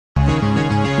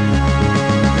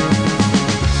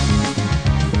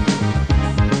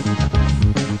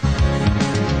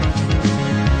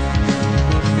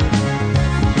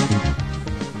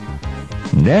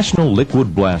National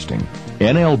Liquid Blasting,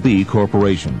 NLB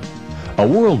Corporation, a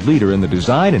world leader in the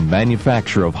design and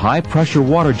manufacture of high-pressure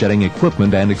water jetting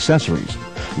equipment and accessories,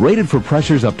 rated for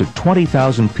pressures up to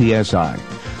 20,000 psi,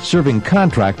 serving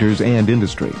contractors and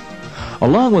industry.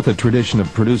 Along with a tradition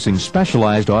of producing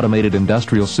specialized automated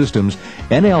industrial systems,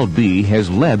 NLB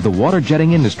has led the water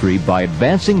jetting industry by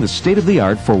advancing the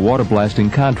state-of-the-art for water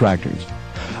blasting contractors.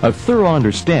 A thorough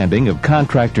understanding of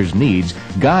contractors' needs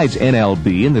guides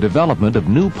NLB in the development of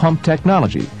new pump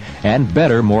technology and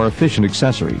better, more efficient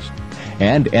accessories.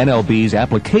 And NLB's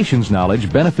applications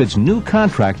knowledge benefits new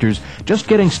contractors just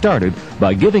getting started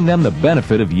by giving them the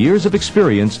benefit of years of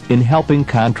experience in helping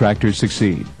contractors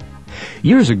succeed.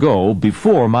 Years ago,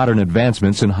 before modern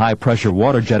advancements in high-pressure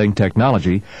water jetting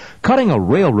technology, cutting a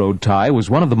railroad tie was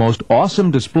one of the most awesome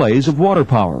displays of water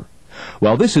power.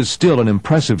 While this is still an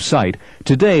impressive sight,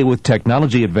 today with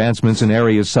technology advancements in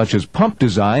areas such as pump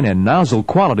design and nozzle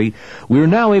quality, we are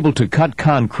now able to cut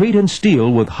concrete and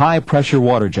steel with high-pressure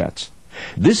water jets.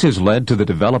 This has led to the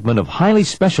development of highly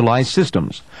specialized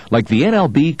systems, like the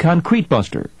NLB Concrete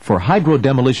Buster for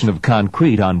hydro-demolition of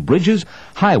concrete on bridges,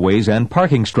 highways, and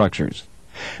parking structures.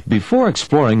 Before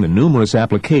exploring the numerous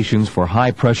applications for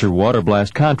high-pressure water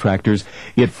blast contractors,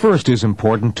 it first is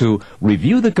important to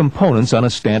review the components on a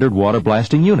standard water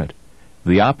blasting unit,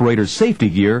 the operator's safety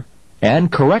gear,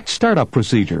 and correct startup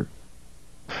procedure.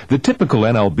 The typical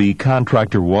NLB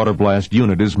contractor water blast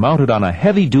unit is mounted on a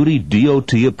heavy-duty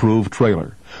DOT-approved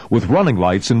trailer with running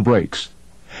lights and brakes.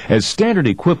 As standard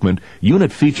equipment,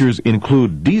 unit features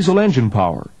include diesel engine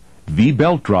power,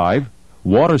 V-belt drive,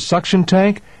 water suction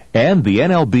tank, and the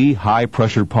NLB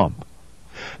high-pressure pump.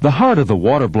 The heart of the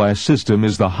water blast system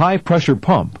is the high-pressure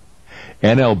pump.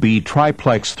 NLB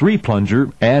triplex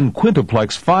 3-plunger and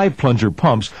quintuplex 5-plunger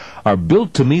pumps are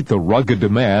built to meet the rugged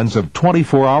demands of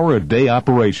 24-hour-a-day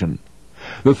operation.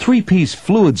 The 3-piece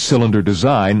fluid cylinder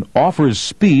design offers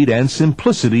speed and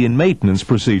simplicity in maintenance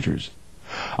procedures.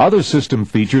 Other system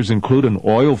features include an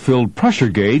oil-filled pressure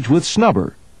gauge with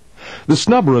snubber. The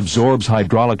snubber absorbs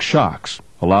hydraulic shocks,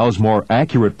 allows more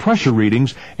accurate pressure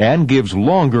readings, and gives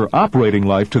longer operating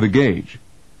life to the gauge.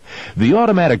 The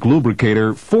automatic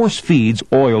lubricator force feeds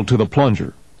oil to the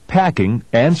plunger, packing,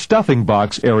 and stuffing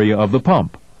box area of the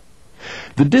pump.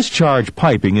 The discharge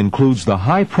piping includes the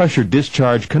high-pressure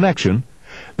discharge connection,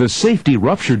 the safety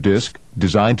rupture disc,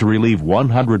 designed to relieve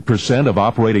 100% of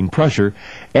operating pressure,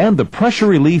 and the pressure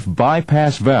relief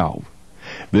bypass valve.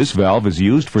 This valve is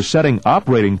used for setting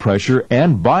operating pressure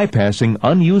and bypassing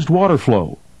unused water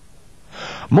flow.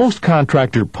 Most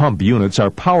contractor pump units are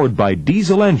powered by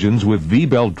diesel engines with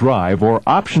V-belt drive or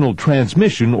optional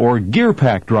transmission or gear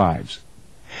pack drives.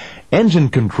 Engine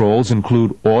controls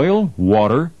include oil,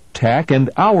 water, tack, and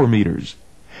hour meters.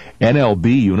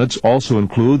 NLB units also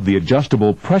include the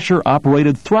adjustable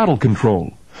pressure-operated throttle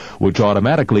control, which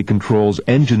automatically controls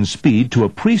engine speed to a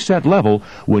preset level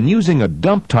when using a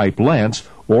dump-type lance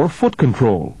or foot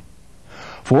control.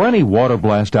 For any water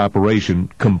blast operation,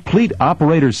 complete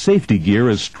operator safety gear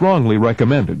is strongly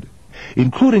recommended,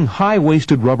 including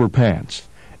high-waisted rubber pants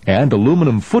and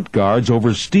aluminum foot guards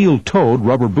over steel-toed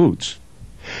rubber boots.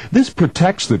 This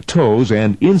protects the toes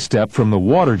and instep from the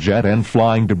water jet and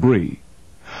flying debris.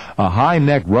 A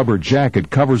high-neck rubber jacket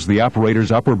covers the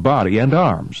operator's upper body and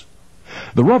arms.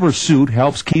 The rubber suit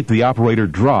helps keep the operator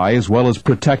dry as well as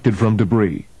protected from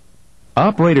debris.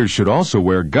 Operators should also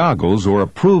wear goggles or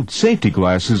approved safety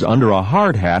glasses under a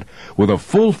hard hat with a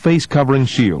full face covering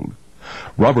shield.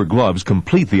 Rubber gloves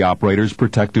complete the operator's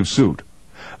protective suit.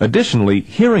 Additionally,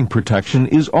 hearing protection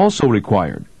is also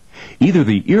required. Either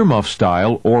the earmuff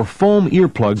style or foam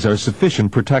earplugs are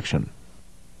sufficient protection.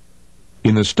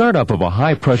 In the startup of a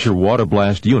high-pressure water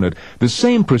blast unit, the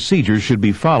same procedures should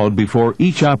be followed before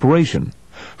each operation.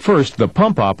 First, the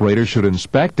pump operator should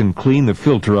inspect and clean the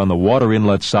filter on the water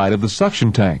inlet side of the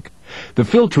suction tank. The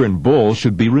filter and bowl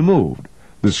should be removed.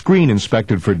 The screen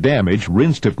inspected for damage,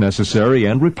 rinsed if necessary,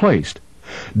 and replaced.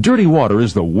 Dirty water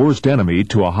is the worst enemy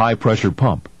to a high-pressure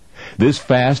pump. This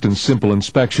fast and simple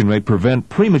inspection may prevent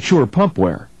premature pump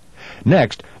wear.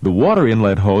 Next, the water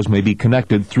inlet hose may be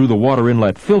connected through the water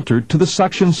inlet filter to the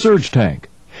suction surge tank.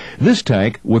 This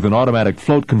tank, with an automatic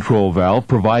float control valve,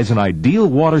 provides an ideal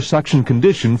water suction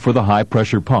condition for the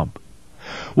high-pressure pump.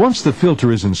 Once the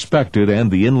filter is inspected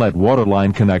and the inlet water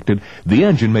line connected, the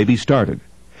engine may be started.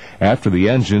 After the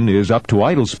engine is up to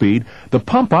idle speed, the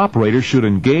pump operator should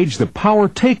engage the power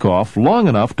takeoff long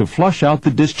enough to flush out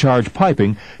the discharge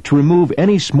piping to remove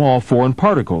any small foreign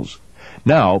particles.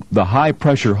 Now, the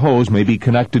high-pressure hose may be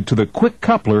connected to the quick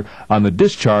coupler on the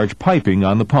discharge piping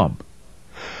on the pump.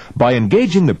 By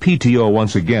engaging the PTO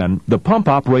once again, the pump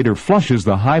operator flushes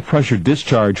the high-pressure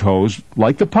discharge hose,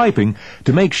 like the piping,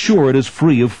 to make sure it is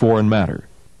free of foreign matter.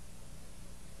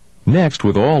 Next,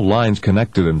 with all lines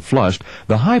connected and flushed,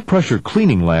 the high-pressure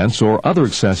cleaning lance or other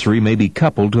accessory may be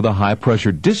coupled to the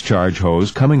high-pressure discharge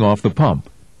hose coming off the pump.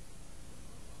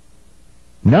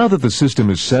 Now that the system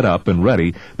is set up and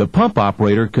ready, the pump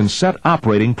operator can set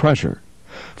operating pressure.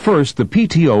 First, the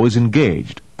PTO is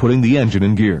engaged, putting the engine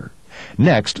in gear.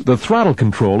 Next, the throttle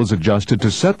control is adjusted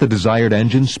to set the desired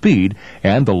engine speed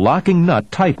and the locking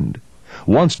nut tightened.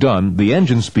 Once done, the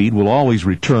engine speed will always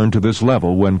return to this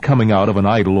level when coming out of an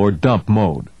idle or dump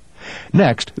mode.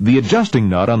 Next, the adjusting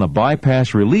nut on the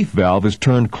bypass relief valve is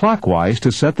turned clockwise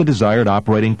to set the desired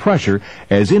operating pressure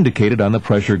as indicated on the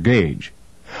pressure gauge.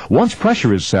 Once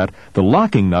pressure is set, the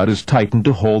locking nut is tightened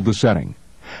to hold the setting.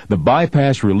 The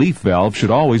bypass relief valve should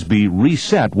always be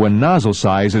reset when nozzle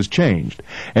size is changed,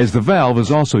 as the valve is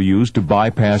also used to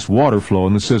bypass water flow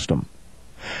in the system.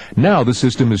 Now the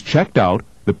system is checked out,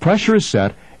 the pressure is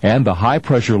set, and the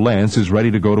high-pressure lance is ready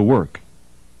to go to work.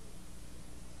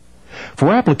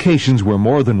 For applications where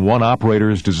more than one operator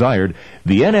is desired,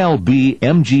 the NLB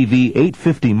MGV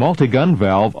 850 multi-gun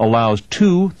valve allows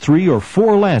 2, 3, or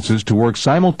 4 lances to work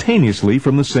simultaneously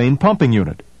from the same pumping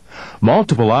unit.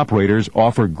 Multiple operators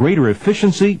offer greater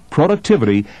efficiency,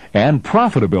 productivity, and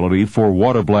profitability for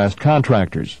water blast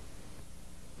contractors.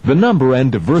 The number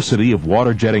and diversity of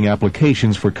water jetting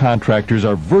applications for contractors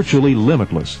are virtually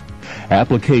limitless.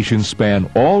 Applications span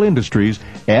all industries,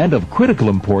 and of critical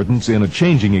importance in a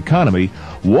changing economy,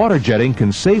 water jetting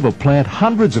can save a plant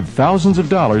hundreds of thousands of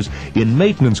dollars in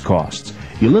maintenance costs,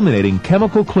 eliminating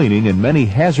chemical cleaning and many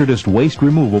hazardous waste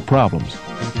removal problems.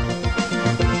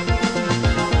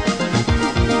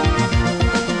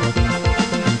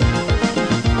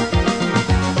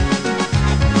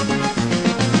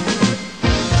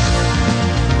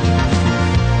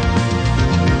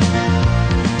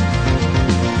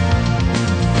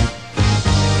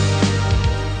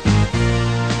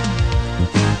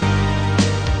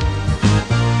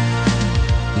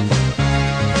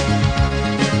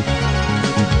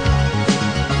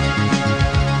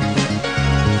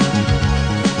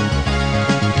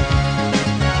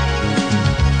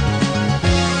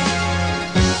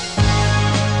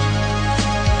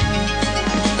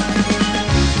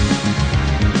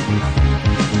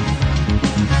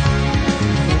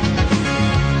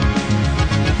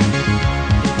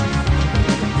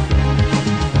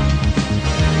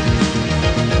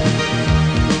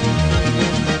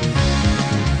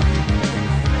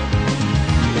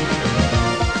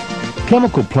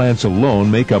 Chemical plants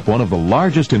alone make up one of the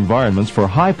largest environments for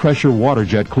high-pressure water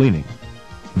jet cleaning.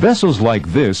 Vessels like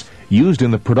this, used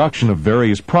in the production of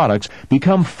various products,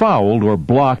 become fouled or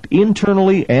blocked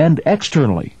internally and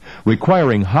externally,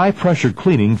 requiring high-pressure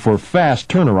cleaning for fast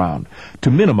turnaround to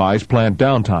minimize plant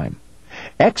downtime.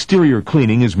 Exterior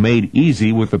cleaning is made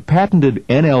easy with the patented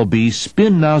NLB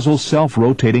spin nozzle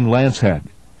self-rotating lance head.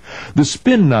 The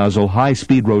spin nozzle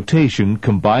high-speed rotation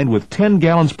combined with 10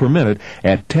 gallons per minute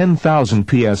at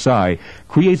 10,000 psi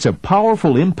creates a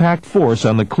powerful impact force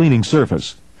on the cleaning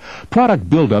surface. Product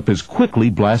buildup is quickly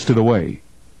blasted away.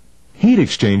 Heat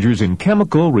exchangers in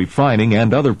chemical, refining,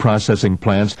 and other processing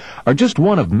plants are just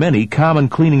one of many common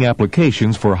cleaning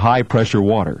applications for high-pressure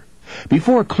water.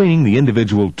 Before cleaning the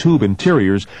individual tube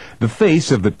interiors, the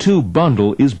face of the tube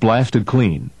bundle is blasted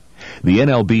clean. The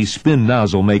NLB spin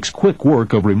nozzle makes quick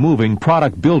work of removing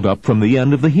product buildup from the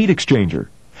end of the heat exchanger.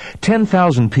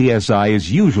 10,000 psi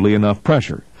is usually enough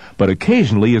pressure, but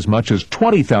occasionally as much as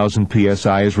 20,000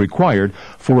 psi is required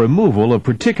for removal of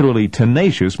particularly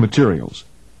tenacious materials.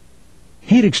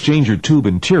 Heat exchanger tube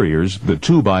interiors, the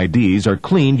tube IDs, are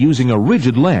cleaned using a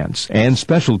rigid lance and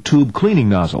special tube cleaning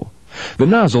nozzle. The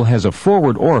nozzle has a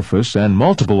forward orifice and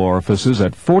multiple orifices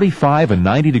at 45 and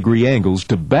 90-degree angles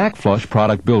to backflush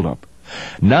product buildup.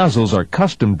 Nozzles are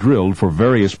custom drilled for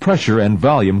various pressure and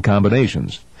volume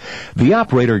combinations. The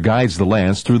operator guides the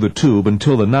lance through the tube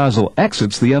until the nozzle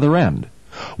exits the other end.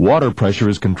 Water pressure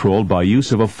is controlled by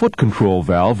use of a foot control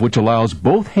valve which allows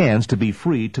both hands to be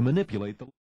free to manipulate the